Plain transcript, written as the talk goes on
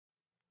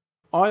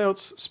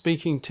IELTS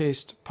Speaking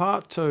Test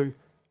Part 2.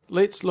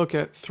 Let's look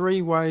at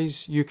 3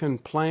 ways you can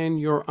plan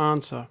your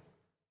answer.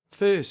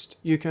 First,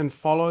 you can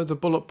follow the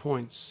bullet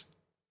points.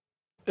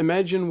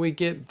 Imagine we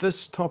get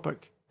this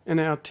topic in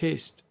our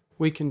test.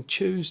 We can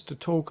choose to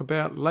talk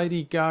about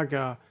Lady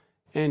Gaga,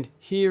 and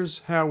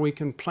here's how we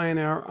can plan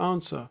our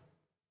answer.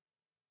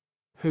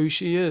 Who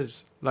she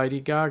is,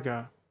 Lady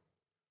Gaga.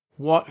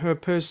 What her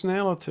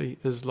personality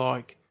is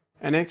like,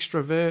 an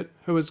extrovert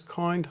who is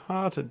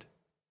kind-hearted.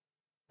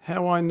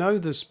 How I know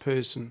this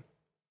person,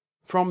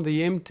 from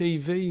the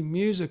MTV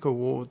Music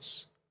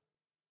Awards.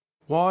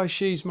 Why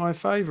she's my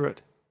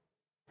favourite,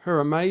 her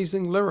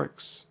amazing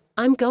lyrics.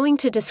 I'm going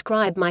to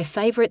describe my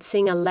favorite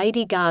singer,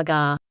 Lady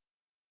Gaga.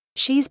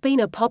 She's been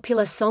a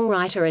popular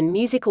songwriter and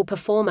musical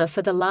performer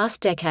for the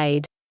last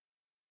decade.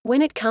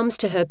 When it comes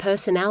to her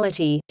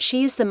personality,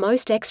 she is the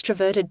most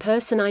extroverted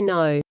person I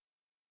know.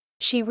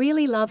 She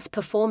really loves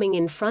performing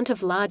in front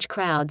of large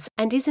crowds,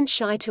 and isn't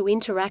shy to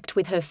interact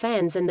with her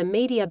fans and the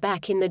media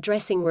back in the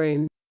dressing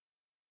room.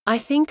 I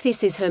think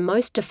this is her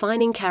most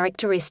defining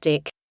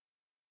characteristic.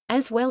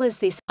 As well as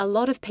this, a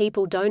lot of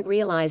people don't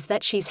realize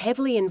that she's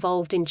heavily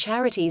involved in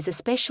charities,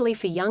 especially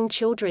for young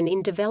children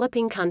in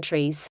developing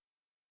countries.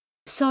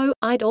 So,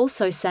 I'd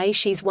also say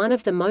she's one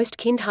of the most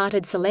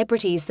kind-hearted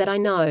celebrities that I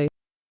know.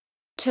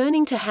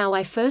 Turning to how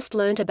I first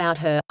learnt about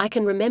her, I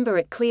can remember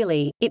it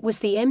clearly. It was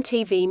the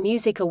MTV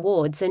Music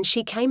Awards and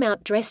she came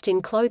out dressed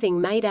in clothing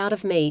made out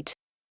of meat.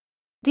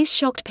 This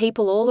shocked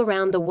people all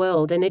around the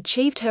world and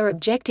achieved her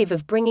objective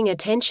of bringing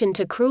attention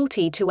to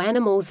cruelty to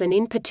animals and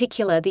in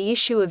particular the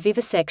issue of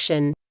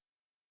vivisection.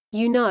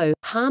 You know,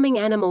 harming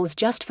animals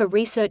just for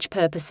research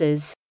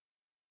purposes.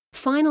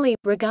 Finally,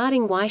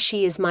 regarding why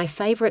she is my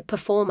favorite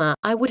performer,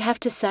 I would have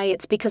to say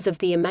it's because of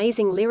the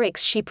amazing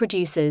lyrics she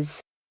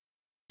produces.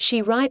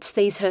 She writes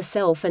these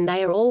herself and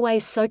they are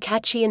always so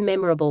catchy and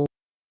memorable.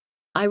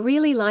 I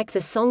really like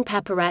the song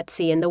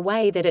Paparazzi and the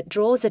way that it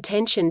draws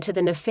attention to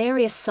the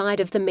nefarious side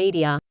of the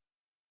media.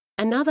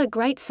 Another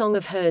great song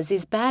of hers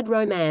is Bad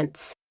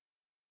Romance.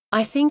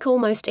 I think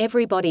almost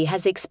everybody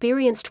has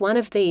experienced one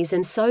of these,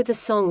 and so the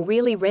song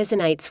really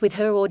resonates with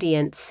her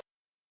audience.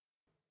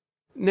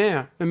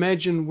 Now,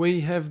 imagine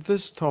we have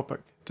this topic.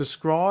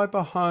 Describe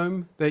a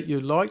home that you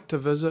like to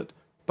visit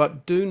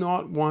but do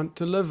not want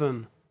to live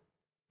in.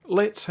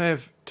 Let's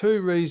have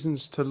 2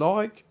 reasons to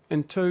like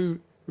and 2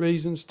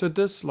 reasons to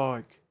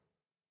dislike.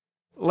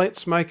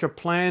 Let's make a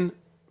plan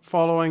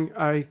following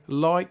a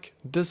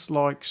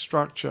like-dislike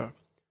structure.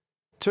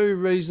 2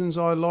 reasons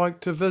I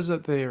like to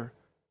visit there: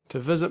 to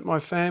visit my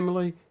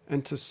family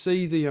and to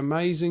see the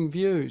amazing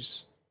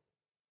views.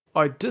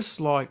 I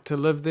dislike to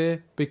live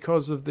there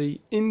because of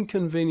the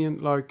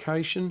inconvenient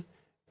location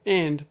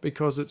and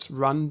because it's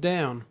run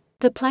down.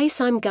 The place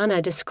I'm gonna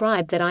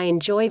describe that I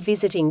enjoy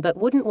visiting but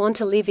wouldn't want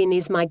to live in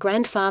is my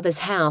grandfather's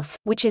house,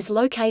 which is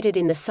located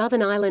in the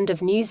southern island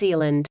of New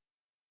Zealand.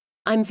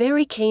 I'm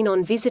very keen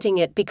on visiting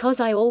it because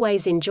I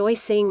always enjoy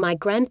seeing my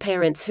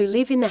grandparents who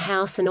live in the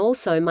house and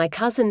also my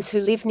cousins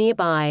who live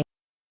nearby.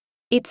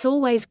 It's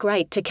always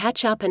great to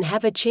catch up and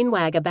have a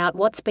chinwag about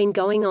what's been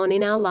going on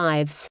in our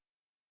lives.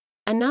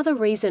 Another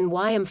reason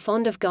why I'm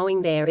fond of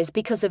going there is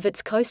because of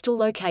its coastal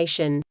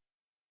location.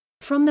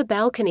 From the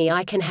balcony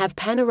I can have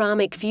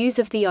panoramic views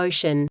of the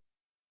ocean.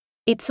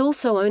 It's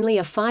also only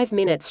a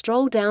 5-minute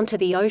stroll down to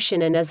the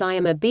ocean, and as I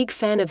am a big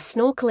fan of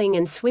snorkeling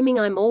and swimming,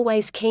 I'm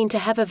always keen to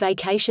have a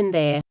vacation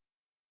there.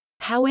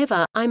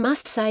 However, I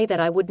must say that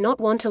I would not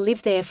want to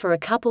live there for a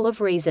couple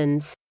of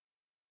reasons.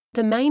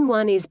 The main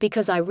one is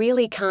because I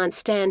really can't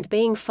stand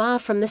being far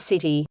from the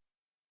city.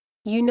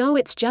 You know,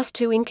 it's just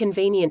too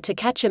inconvenient to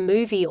catch a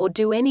movie or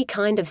do any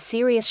kind of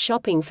serious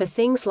shopping for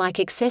things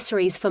like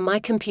accessories for my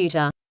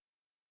computer.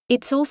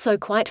 It's also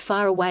quite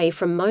far away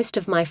from most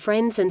of my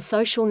friends and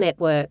social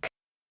network.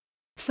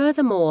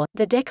 Furthermore,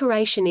 the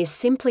decoration is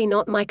simply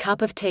not my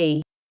cup of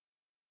tea.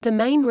 The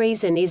main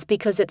reason is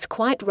because it's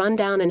quite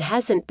rundown and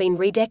hasn't been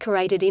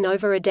redecorated in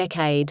over a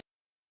decade.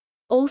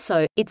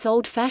 Also, it's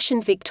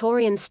old-fashioned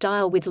Victorian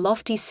style with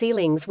lofty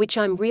ceilings, which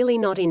I'm really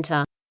not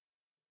into.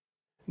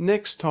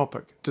 Next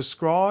topic.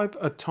 Describe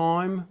a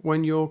time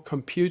when your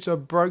computer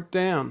broke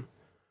down.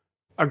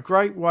 A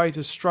great way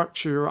to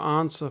structure your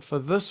answer for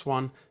this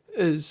one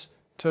is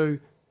to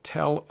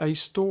tell a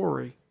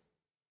story.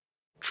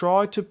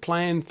 Try to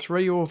plan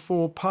 3 or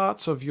 4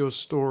 parts of your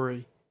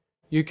story.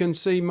 You can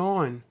see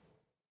mine.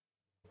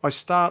 I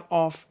start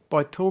off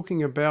by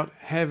talking about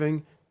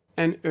having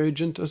an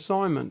urgent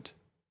assignment.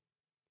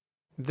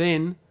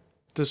 Then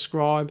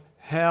describe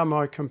how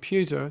my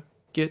computer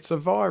gets a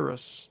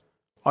virus.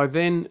 I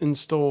then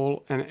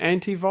install an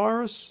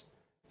antivirus,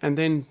 and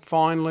then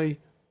finally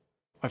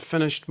I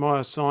finished my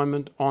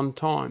assignment on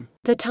time.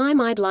 The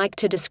time I'd like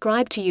to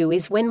describe to you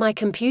is when my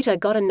computer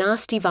got a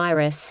nasty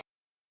virus.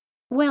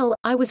 Well,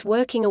 I was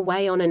working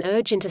away on an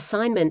urgent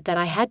assignment that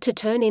I had to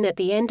turn in at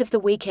the end of the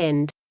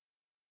weekend.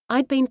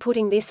 I'd been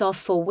putting this off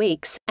for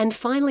weeks, and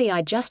finally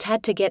I just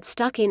had to get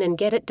stuck in and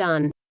get it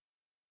done.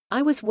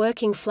 I was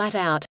working flat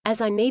out,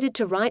 as I needed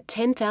to write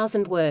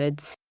 10,000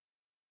 words.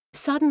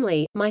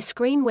 Suddenly, my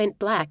screen went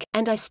black,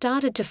 and I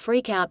started to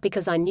freak out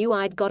because I knew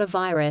I'd got a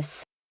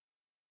virus.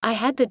 I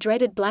had the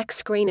dreaded black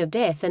screen of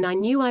death and I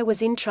knew I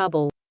was in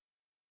trouble.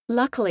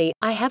 Luckily,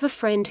 I have a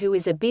friend who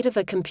is a bit of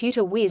a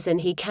computer whiz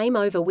and he came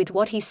over with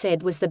what he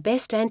said was the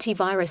best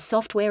antivirus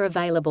software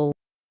available.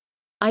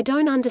 I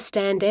don't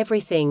understand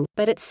everything,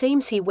 but it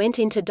seems he went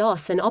into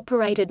DOS and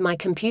operated my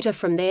computer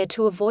from there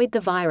to avoid the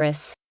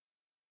virus.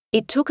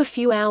 It took a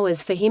few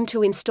hours for him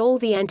to install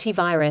the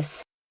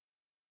antivirus.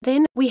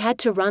 Then, we had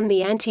to run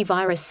the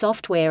antivirus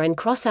software and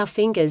cross our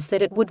fingers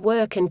that it would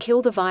work and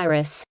kill the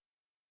virus.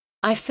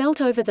 I felt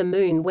over the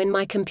moon when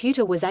my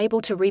computer was able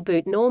to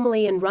reboot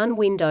normally and run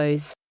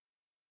Windows.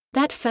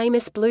 That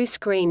famous blue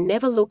screen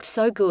never looked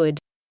so good.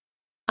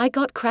 I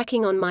got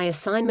cracking on my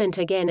assignment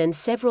again and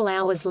several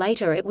hours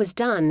later it was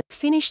done,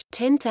 finished,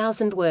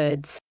 10,000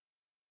 words.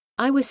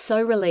 I was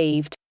so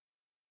relieved.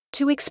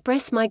 To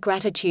express my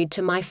gratitude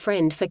to my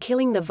friend for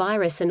killing the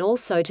virus and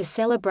also to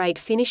celebrate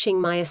finishing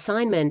my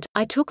assignment,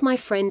 I took my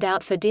friend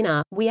out for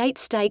dinner. We ate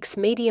steaks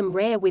medium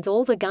rare with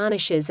all the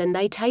garnishes and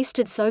they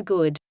tasted so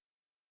good.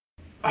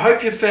 I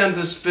hope you found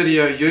this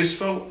video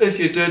useful. If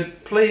you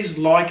did, please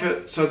like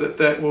it so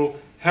that will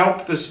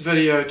help this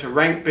video to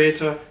rank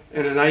better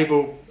and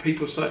enable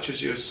people such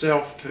as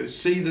yourself to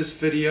see this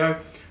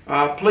video.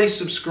 Please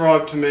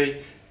subscribe to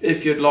me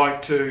if you'd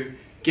like to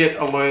get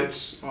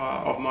alerts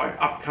of my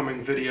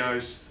upcoming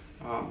videos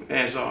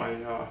as I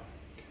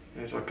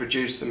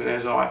produce them and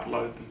as I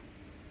upload them.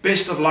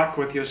 Best of luck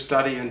with your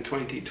study in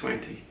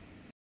 2020.